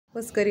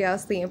What's good, y'all?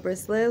 It's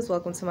TheeEmpressLives.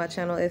 Welcome to my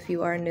channel if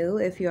you are new.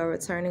 If you are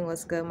returning,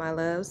 what's good, my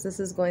loves?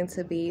 This is going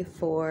to be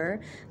for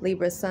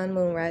Libra, Sun,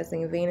 Moon,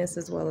 Rising, Venus,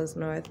 as well as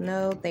North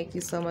Node. Thank you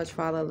so much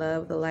for all the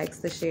love, the likes,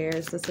 the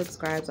shares, the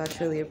subscribes. I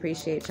truly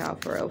appreciate y'all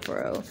for real,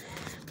 for real.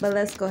 But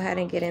let's go ahead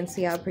and get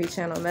into y'all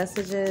pre-channel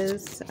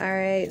messages. All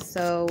right,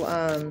 so,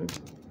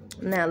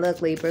 now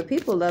look, Libra,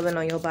 people loving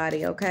on your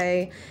body,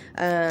 okay?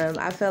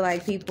 I feel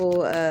like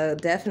people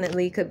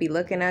definitely could be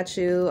looking at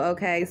you,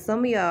 okay? Some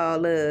of y'all,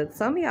 look,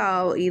 some of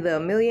y'all either a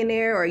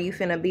millionaire or you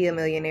finna be a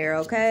millionaire,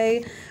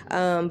 okay?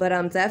 But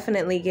I'm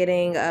definitely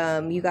getting,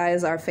 you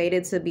guys are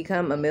fated to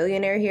become a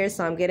millionaire here,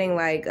 so I'm getting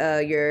like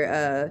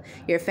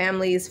your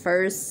family's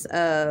first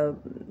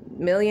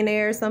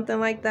millionaire or something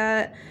like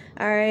that.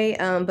 All right,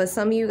 but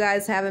some of you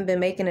guys haven't been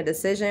making a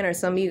decision, or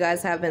some of you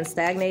guys have been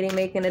stagnating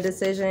making a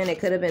decision. It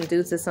could have been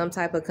due to some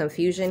type of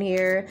confusion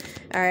here.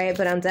 All right,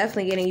 but I'm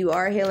definitely getting you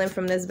are healing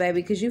from this,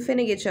 baby, because you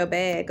finna get your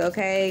bag,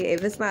 okay?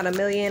 If it's not a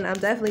million, I'm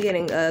definitely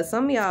getting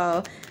some of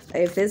y'all,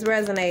 if this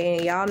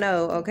resonating, y'all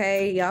know,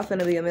 okay? Y'all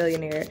finna be a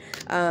millionaire.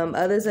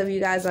 Others of you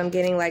guys, I'm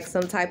getting like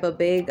some type of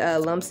big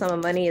lump sum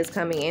of money is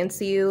coming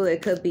into you.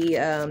 It could be,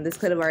 this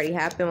could have already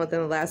happened within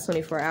the last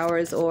 24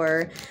 hours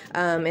or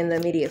in the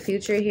immediate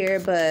future here.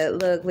 But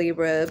look,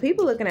 Libra,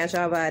 people looking at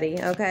y'all body,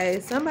 okay?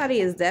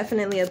 Somebody is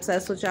definitely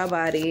obsessed with y'all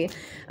body.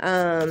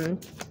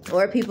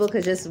 Or people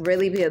could just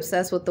really be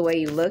obsessed with the way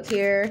you look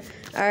here.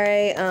 All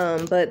right,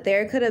 but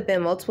there could have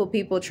been multiple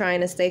people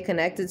trying to stay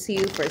connected to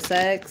you for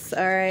sex.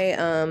 All right,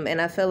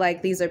 and I feel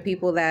like these are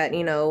people that,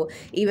 you know,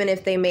 even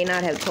if they may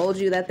not have told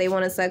you that they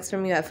wanted sex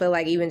from you, I feel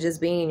like even just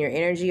being in your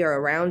energy or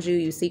around you,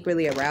 you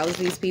secretly arouse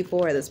these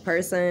people or this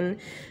person.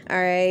 All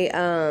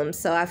right,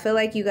 so I feel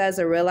like you guys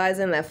are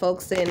realizing that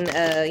folks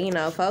didn't, you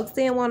know, folks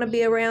didn't want to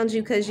be around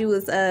you because you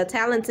was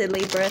talented,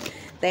 Libra.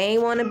 They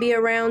ain't want to be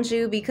around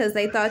you because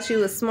they thought you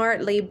was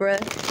smart, Libra.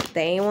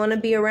 They ain't want to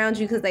be around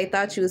you because they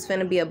thought you was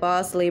finna be a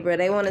boss, Libra.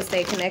 They want to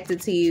stay connected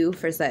to you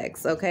for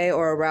sex, okay,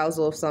 or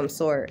arousal of some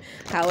sort.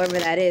 However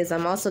that is,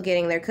 I'm also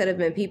getting there could have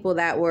been people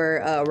that were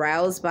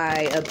aroused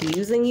by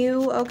abusing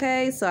you,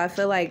 okay? So I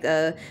feel like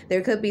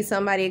there could be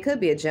somebody, it could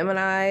be a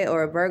Gemini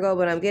or a Virgo,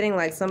 but I'm getting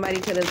like somebody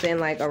could have been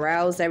like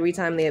aroused every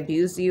time they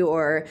abused you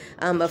or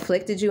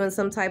afflicted you in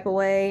some type of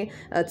way.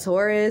 A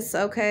Taurus,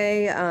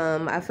 okay?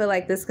 I feel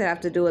like this could have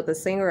to do with a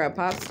singer, a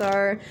pop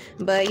star.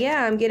 But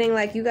yeah, I'm getting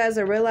like you guys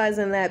are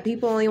realizing that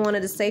people only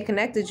wanted to stay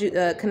connected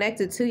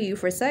to you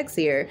for sex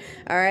here.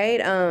 All right,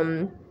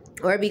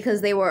 or because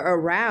they were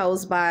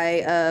aroused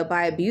by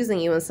abusing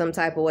you in some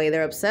type of way.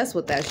 They're obsessed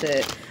with that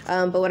shit.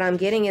 But what I'm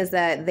getting is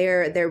that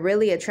they're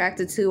really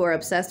attracted to or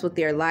obsessed with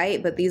your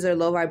light, but these are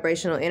low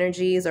vibrational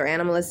energies or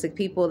animalistic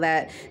people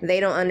that they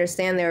don't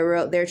understand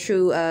their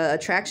true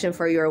attraction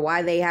for you, or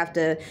why they have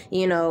to,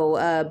 you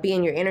know, be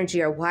in your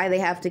energy, or why they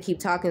have to keep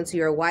talking to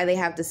you, or why they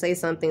have to say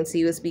something to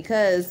you. It's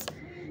because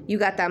you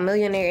got that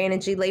millionaire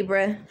energy,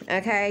 Libra,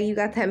 okay? You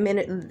got that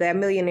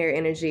millionaire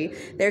energy.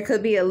 There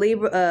could be a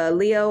Libra,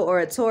 Leo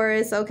or a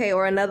Taurus, okay,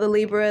 or another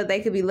Libra.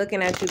 They could be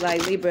looking at you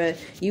like, Libra,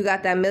 you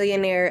got that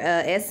millionaire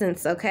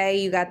essence, okay?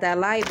 You got that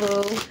light,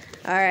 boo.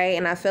 All right,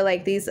 and I feel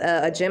like these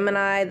a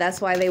Gemini, that's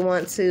why they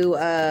want to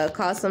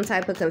cause some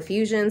type of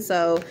confusion.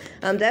 So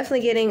I'm definitely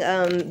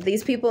getting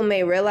these people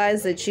may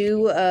realize that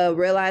you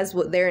realize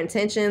what their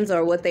intentions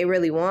or what they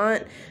really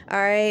want. All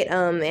right,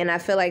 and I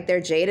feel like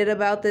they're jaded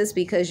about this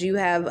because you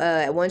have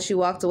once you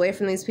walked away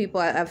from these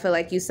people, I feel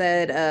like you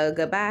said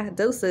goodbye,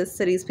 deuces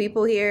to these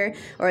people here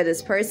or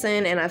this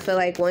person. And I feel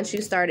like once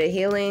you started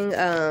healing,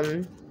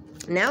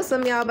 now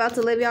some of y'all about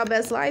to live y'all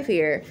best life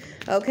here,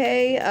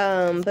 okay?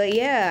 But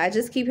yeah, I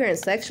just keep hearing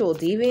sexual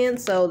deviance.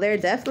 So there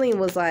definitely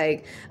was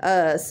like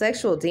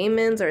sexual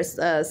demons or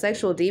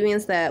sexual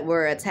deviants that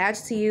were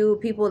attached to you,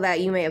 people that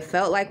you may have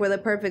felt like were the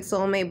perfect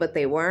soulmate, but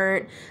they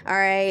weren't. All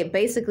right,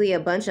 basically a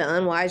bunch of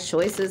unwise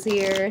choices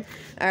here.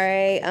 All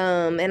right,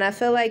 and I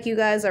feel like you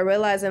guys are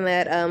realizing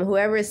that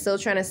whoever is still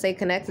trying to stay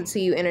connected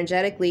to you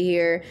energetically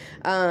here,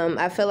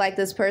 I feel like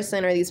this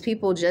person or these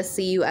people just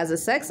see you as a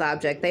sex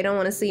object. They don't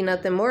want to see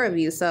nothing more of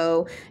you.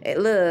 So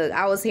look,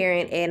 I was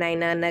hearing it ain't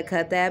nothing to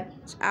cut that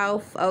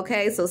off,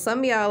 okay? So some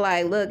of y'all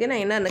like, look, it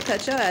ain't nothing to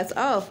cut your ass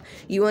off.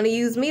 You want to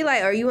use me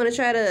like, or you want to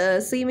try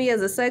to see me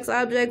as a sex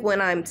object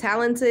when I'm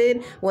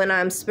talented, when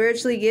I'm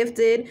spiritually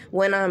gifted,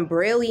 when I'm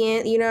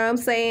brilliant, you know what I'm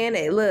saying?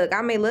 Hey, look,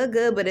 I may look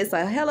good, but it's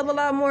a hell of a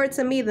lot more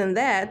to me than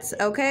that,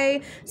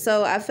 okay?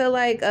 So I feel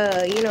like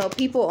you know,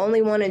 people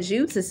only wanted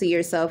you to see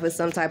yourself as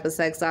some type of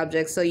sex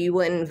object so you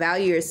wouldn't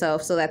value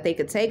yourself, so that they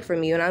could take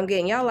from you. And I'm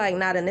getting y'all like,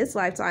 not in this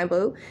lifetime,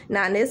 boo,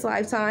 not in this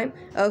lifetime,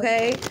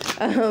 okay?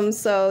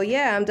 So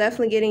yeah, I'm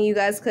definitely getting you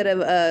guys could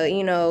have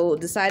you know,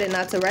 decided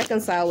not to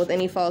reconcile with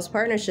any false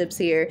partnerships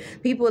here,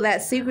 people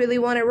that secretly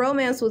wanted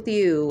romance with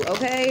you,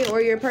 okay,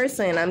 or your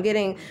person. I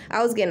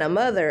was getting a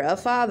mother, a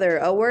father,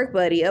 a work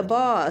buddy, a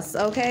boss,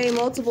 okay,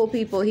 multiple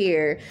people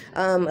here,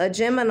 a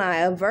Gemini,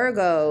 a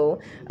Virgo,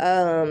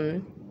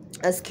 a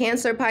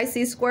Cancer,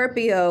 Pisces,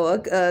 Scorpio,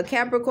 a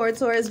Capricorn,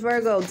 Taurus,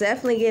 Virgo.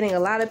 Definitely getting a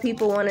lot of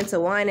people wanting to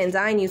wine and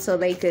dine you so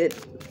they could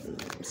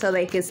so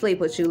they could sleep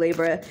with you,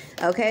 Libra.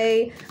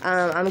 Okay,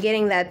 I'm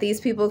getting that these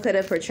people could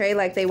have portrayed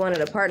like they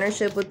wanted a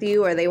partnership with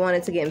you, or they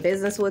wanted to get in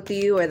business with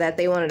you, or that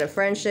they wanted a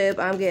friendship.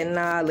 I'm getting,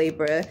 nah,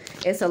 Libra.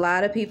 It's a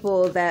lot of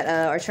people that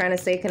are trying to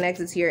stay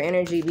connected to your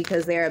energy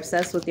because they're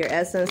obsessed with your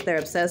essence. They're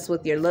obsessed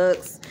with your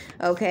looks.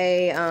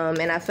 Okay,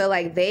 and I feel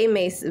like they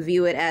may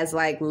view it as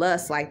like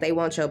lust, like they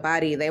want your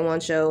body, they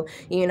want your,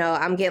 you know,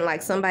 I'm getting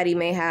like somebody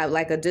may have,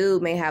 like a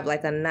dude may have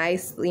like a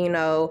nice, you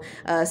know,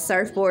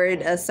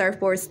 surfboard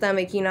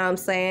stomach, you know what I'm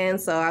saying?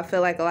 So I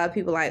feel like a lot of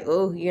people like,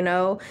 oh, you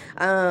know,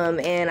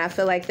 and I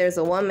feel like there's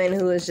a woman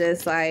who is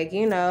just like,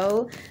 you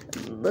know,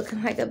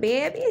 looking like a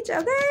bad bitch,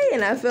 okay?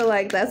 And I feel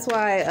like that's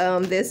why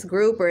this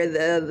group, or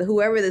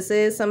whoever this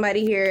is,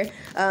 somebody here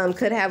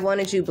could have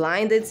wanted you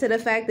blinded to the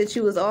fact that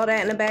you was all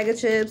that in a bag of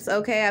chips,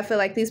 okay? I feel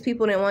like these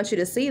people didn't want you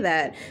to see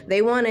that.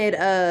 They wanted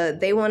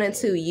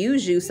to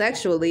use you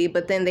sexually,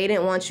 but then they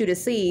didn't want you to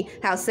see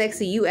how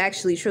sexy you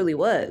actually truly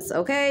was,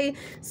 okay?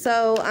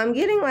 So I'm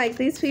getting like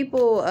these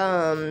people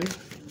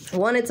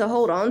wanted to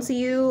hold on to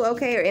you,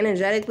 okay, or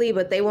energetically,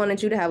 but they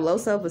wanted you to have low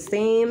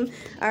self-esteem.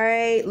 All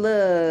right,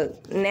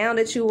 look, now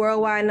that you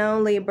worldwide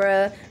known,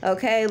 Libra,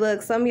 okay,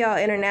 look, some of y'all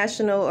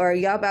international, or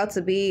y'all about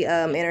to be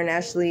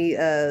internationally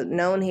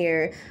known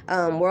here,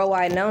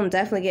 worldwide known,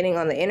 definitely getting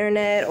on the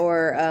internet,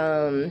 or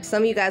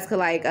some of you guys could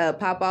like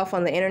pop off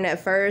on the internet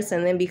first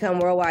and then become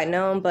worldwide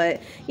known.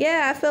 But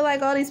yeah, I feel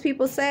like all these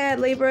people sad,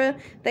 Libra.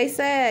 They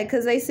sad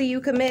because they see you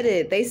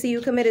committed. They see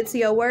you committed to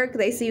your work.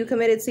 They see you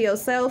committed to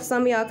yourself.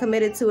 Some of y'all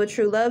committed to a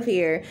true love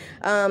here,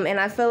 and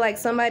I feel like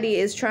somebody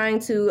is trying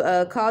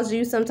to cause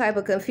you some type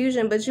of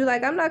confusion, but you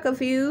like, I'm not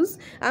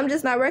confused, I'm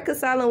just not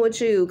reconciling with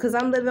you because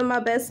I'm living my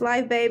best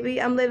life, baby.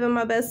 I'm living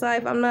my best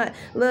life. I'm not,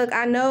 look,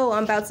 I know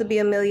I'm about to be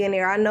a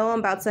millionaire. I know I'm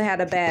about to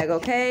have a bag,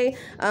 okay?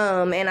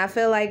 And I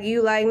feel like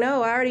you like,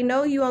 no, I already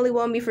know you only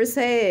want me for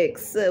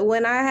sex.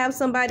 When I have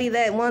somebody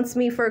that wants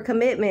me for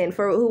commitment,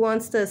 for who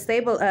wants to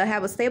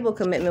have a stable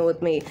commitment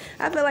with me,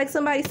 I feel like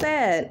somebody's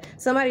sad.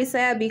 Somebody's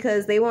sad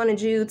because they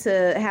wanted you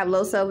to have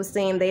low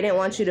self-esteem. They didn't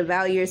want you to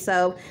value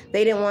yourself.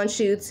 They didn't want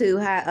you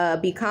to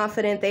be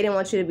confident. They didn't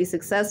want you to be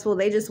successful.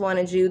 They just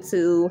wanted you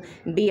to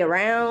be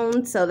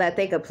around so that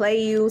they could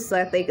play you, so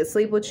that they could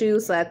sleep with you,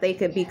 so that they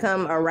could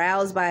become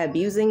aroused by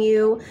abusing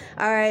you.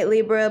 All right,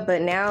 Libra,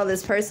 but now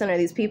this person or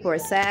these people are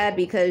sad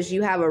because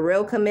you have a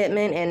real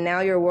commitment, and now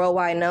you're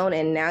worldwide known,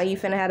 and now you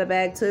finna have a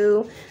bag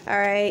too. All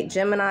right,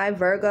 Gemini,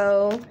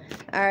 Virgo.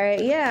 All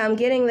right, yeah, I'm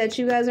getting that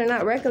you guys are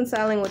not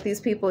reconciling with these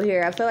people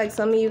here. I feel like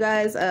some of you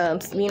guys,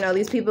 you know,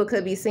 these people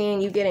could be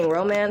seeing you getting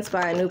romanced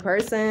by a new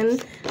person.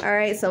 All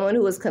right, someone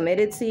who is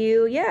committed to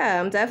you. Yeah,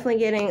 I'm definitely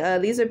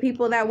getting, these are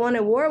people that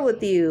wanted war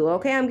with you.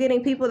 Okay, I'm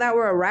getting people that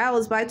were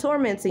aroused by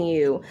tormenting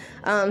you.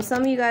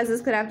 Some of you guys,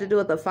 this could have to do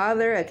with a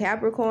father, a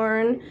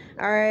Capricorn.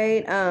 All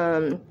right,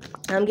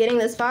 I'm getting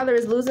this father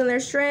is losing their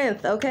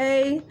strength,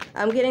 okay?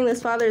 I'm getting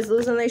this father is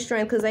losing their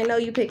strength because they know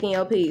you picking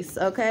your piece,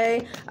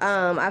 okay?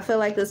 I feel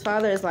like this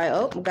father is like,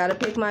 oh, gotta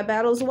pick my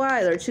battles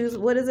wise, or choose,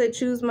 what is it?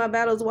 Choose my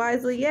battles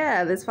wisely.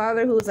 Yeah, this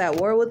father who's at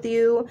war with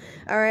you,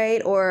 all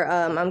right? Or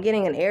I'm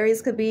getting an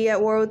Aries could be at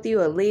war with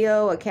you, a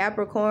Leo, a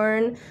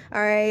Capricorn,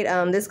 all right?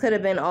 This could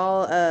have been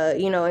all,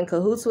 you know, in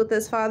cahoots with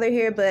this father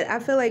here, but I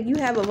feel like you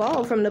have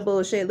evolved from the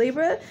bullshit,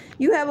 Libra.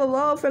 You have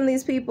evolved from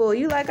these people.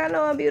 You like, I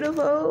know I'm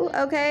beautiful,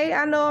 okay?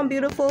 I know I'm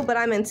beautiful, but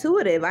I'm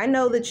intuitive. I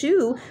know that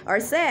you are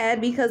sad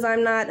because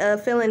I'm not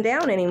feeling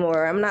down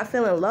anymore. I'm not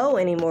feeling low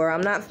anymore.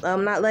 I'm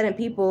not letting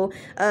people,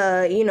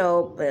 you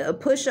know,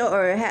 push,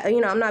 or you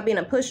know, I'm not being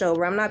a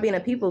pushover. I'm not being a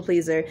people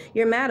pleaser.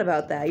 You're mad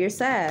about that. You're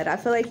sad. I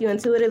feel like you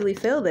intuitively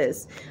feel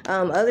this.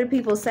 Other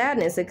people's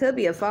sadness. It could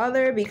be a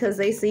father because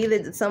they see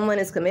that someone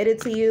is committed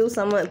to you.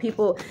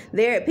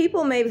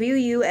 People may view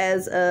you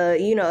as,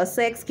 you know, a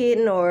sex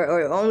kitten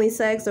or only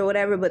sex or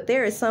whatever, but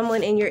there is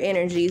someone in your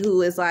energy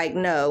who is like,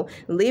 no,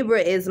 Libra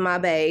is my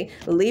bae.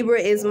 Libra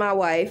is my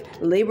wife.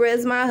 Libra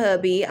is my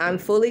hubby. I'm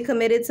fully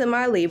committed to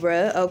my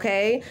Libra,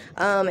 okay?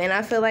 And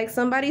I feel like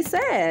somebody's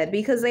sad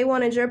because they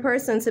wanted your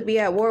person to be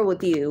at war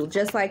with you,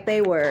 just like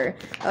they were,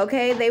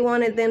 okay? They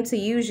wanted them to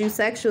use you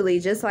sexually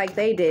just like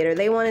they did, or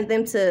they wanted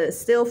them to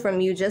steal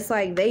from you just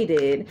like they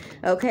did,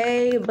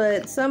 okay?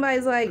 But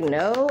somebody's like,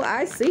 no,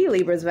 I see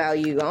Libra's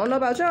value. I don't know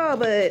about y'all,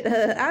 but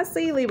I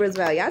see Libra's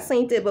value. I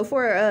synced it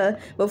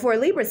before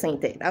Libra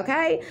synced it,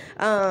 okay?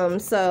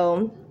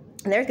 So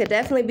there could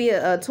definitely be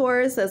a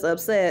Taurus that's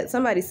upset.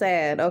 Somebody's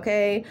sad,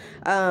 okay?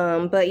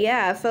 But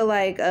yeah, I feel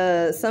like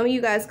some of you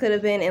guys could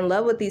have been in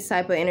love with these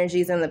type of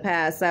energies in the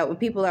past. That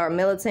people that are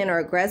militant or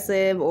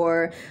aggressive,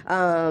 or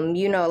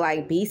you know,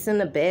 like beasts in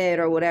the bed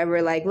or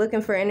whatever, like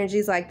looking for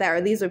energies like that.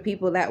 Or these are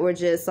people that were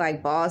just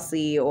like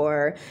bossy,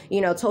 or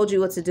you know, told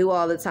you what to do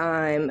all the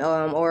time,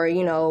 or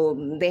you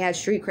know, they had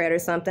street cred or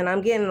something.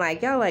 I'm getting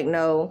like, y'all like,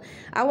 no,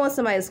 I want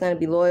somebody that's going to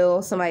be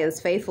loyal, somebody that's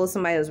faithful,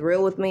 somebody that's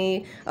real with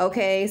me,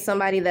 okay?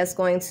 Somebody that's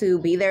going to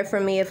be there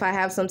for me if I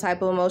have some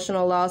type of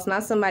emotional loss,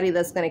 not somebody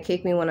that's going to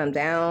kick me when I'm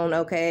down,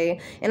 okay?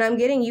 And I'm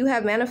getting you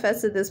have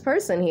manifested this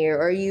person here,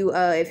 or you,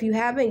 if you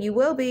haven't, you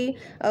will be,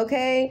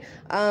 okay?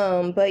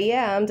 But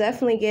yeah, I'm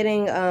definitely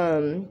getting,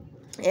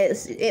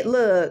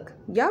 Look,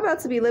 y'all about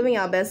to be living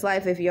your best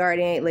life if you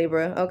already ain't,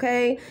 Libra,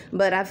 okay?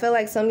 But I feel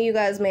like some of you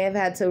guys may have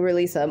had to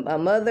release a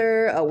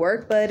mother, a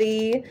work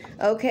buddy,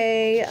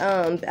 okay?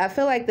 I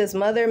feel like this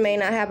mother may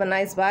not have a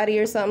nice body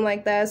or something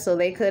like that, so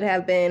they could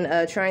have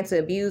been trying to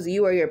abuse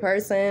you or your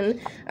person,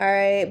 all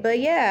right? But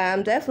yeah,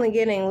 I'm definitely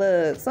getting,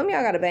 look, some of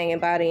y'all got a banging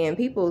body and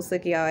people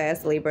sick of y'all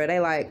ass, Libra. They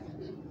like,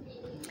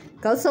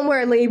 go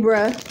somewhere,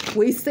 Libra.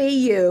 We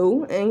see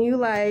you. And you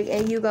like,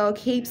 and you gonna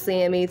keep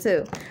seeing me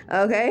too.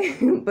 Okay?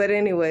 But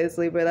anyways,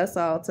 Libra, that's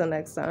all. Till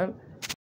next time.